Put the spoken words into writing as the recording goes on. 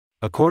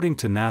According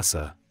to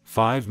NASA,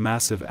 5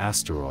 massive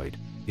asteroid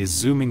is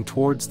zooming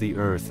towards the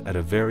Earth at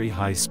a very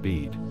high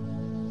speed.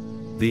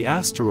 The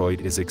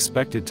asteroid is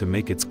expected to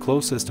make its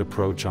closest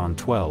approach on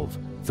 12,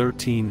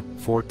 13,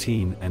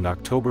 14 and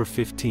October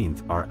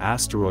 15. Are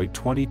asteroid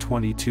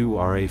 2022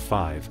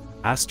 RA5,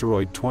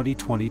 asteroid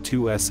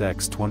 2022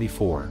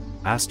 SX24,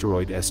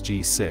 asteroid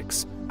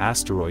SG6,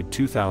 asteroid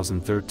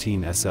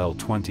 2013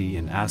 SL20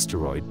 and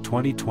asteroid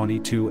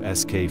 2022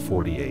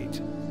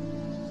 SK48.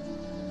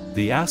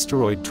 The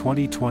asteroid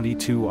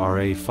 2022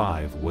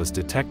 RA5 was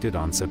detected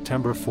on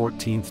September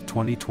 14,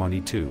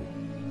 2022.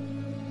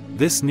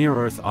 This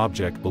near-Earth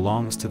object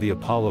belongs to the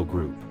Apollo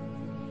group.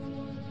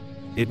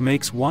 It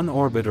makes one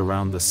orbit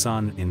around the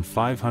Sun in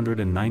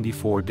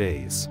 594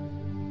 days.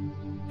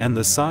 And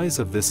the size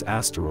of this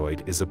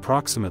asteroid is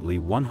approximately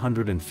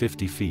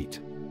 150 feet.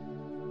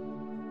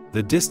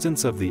 The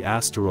distance of the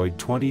asteroid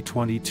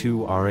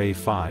 2022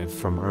 RA5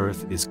 from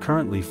Earth is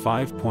currently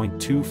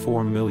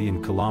 5.24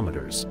 million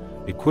kilometers,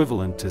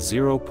 equivalent to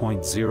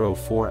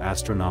 0.04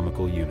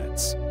 astronomical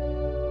units.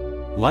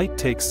 Light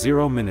takes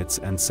 0 minutes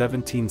and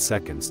 17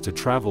 seconds to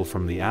travel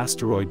from the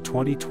asteroid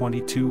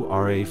 2022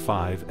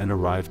 RA5 and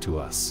arrive to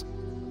us.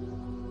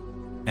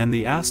 And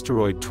the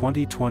asteroid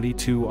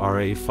 2022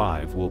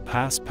 RA5 will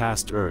pass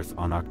past Earth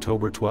on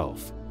October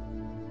 12.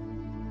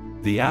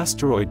 The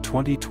asteroid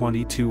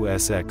 2022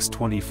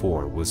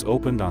 SX24 was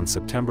opened on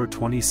September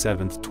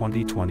 27,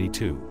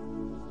 2022.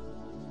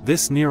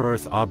 This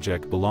near-Earth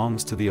object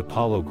belongs to the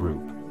Apollo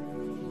group.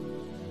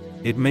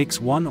 It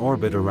makes one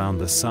orbit around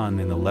the Sun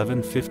in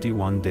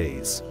 1151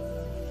 days.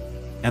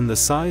 And the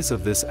size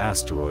of this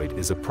asteroid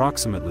is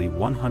approximately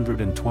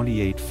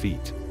 128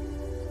 feet.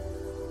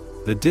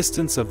 The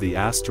distance of the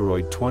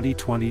asteroid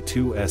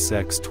 2022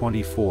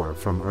 SX24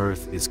 from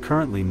Earth is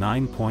currently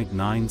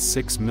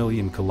 9.96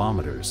 million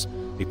kilometers,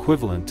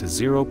 equivalent to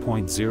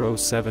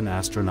 0.07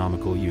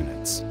 astronomical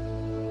units.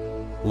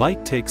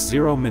 Light takes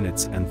 0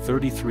 minutes and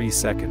 33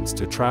 seconds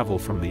to travel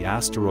from the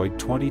asteroid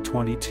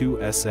 2022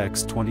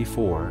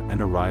 SX24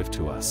 and arrive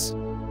to us.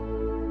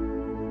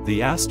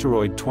 The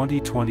asteroid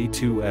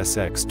 2022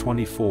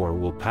 SX24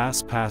 will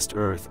pass past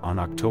Earth on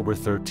October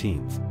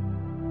 13.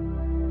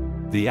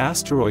 The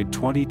asteroid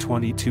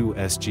 2022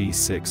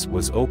 SG6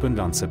 was opened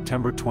on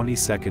September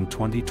 22,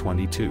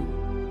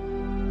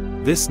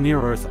 2022. This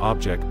near-Earth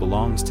object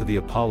belongs to the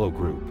Apollo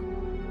group.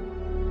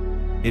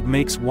 It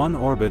makes one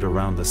orbit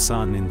around the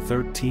Sun in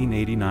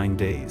 1389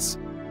 days.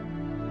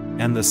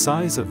 And the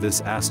size of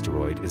this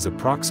asteroid is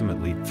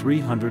approximately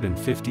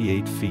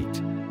 358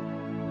 feet.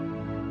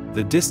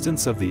 The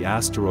distance of the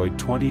asteroid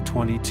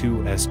 2022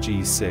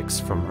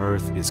 SG6 from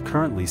Earth is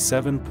currently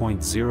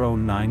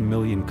 7.09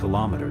 million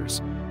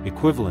kilometers,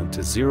 equivalent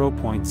to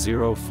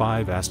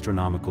 0.05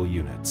 astronomical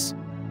units.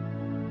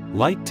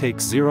 Light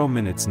takes 0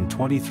 minutes and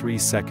 23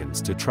 seconds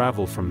to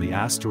travel from the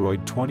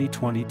asteroid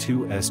 2022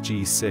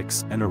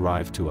 SG6 and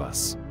arrive to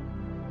us.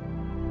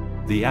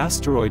 The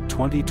asteroid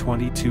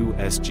 2022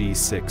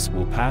 SG6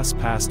 will pass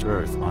past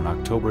Earth on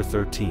October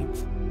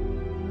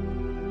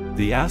 13.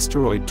 The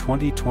asteroid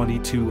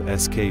 2022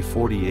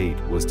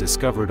 SK48 was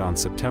discovered on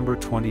September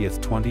 20,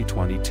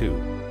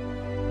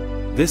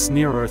 2022. This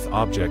near-Earth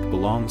object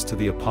belongs to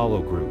the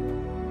Apollo group.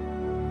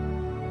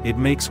 It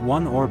makes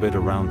one orbit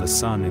around the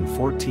Sun in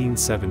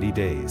 1470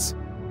 days.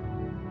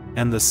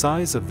 And the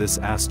size of this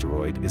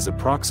asteroid is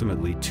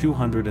approximately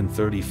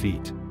 230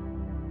 feet.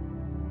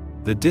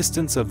 The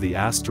distance of the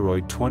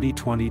asteroid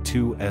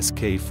 2022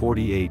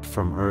 SK48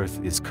 from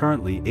Earth is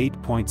currently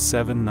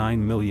 8.79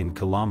 million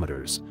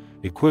kilometers,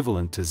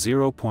 equivalent to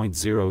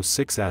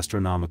 0.06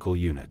 astronomical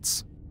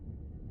units.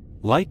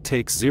 Light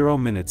takes 0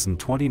 minutes and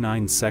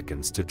 29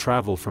 seconds to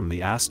travel from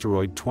the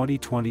asteroid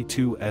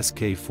 2022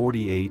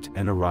 SK48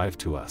 and arrive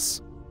to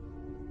us.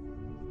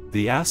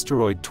 The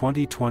asteroid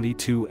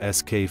 2022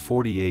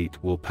 SK48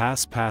 will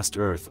pass past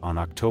Earth on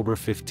October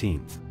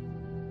 15.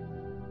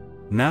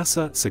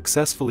 NASA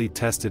successfully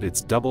tested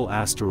its Double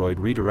Asteroid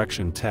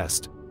Redirection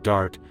Test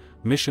 (DART)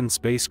 mission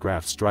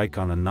spacecraft strike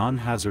on a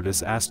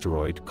non-hazardous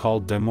asteroid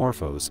called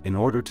Dimorphos in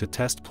order to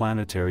test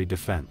planetary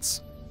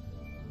defense.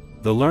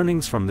 The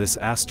learnings from this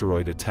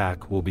asteroid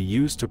attack will be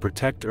used to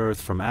protect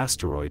Earth from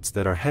asteroids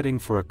that are heading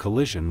for a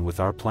collision with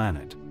our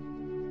planet.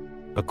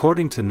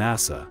 According to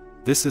NASA,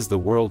 this is the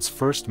world's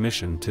first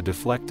mission to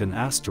deflect an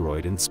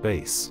asteroid in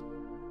space.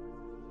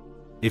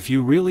 If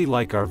you really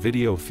like our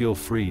video, feel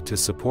free to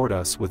support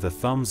us with a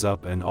thumbs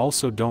up, and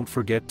also don't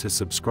forget to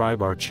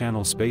subscribe our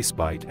channel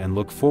Spacebite and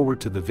look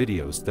forward to the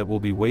videos that will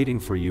be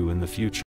waiting for you in the future.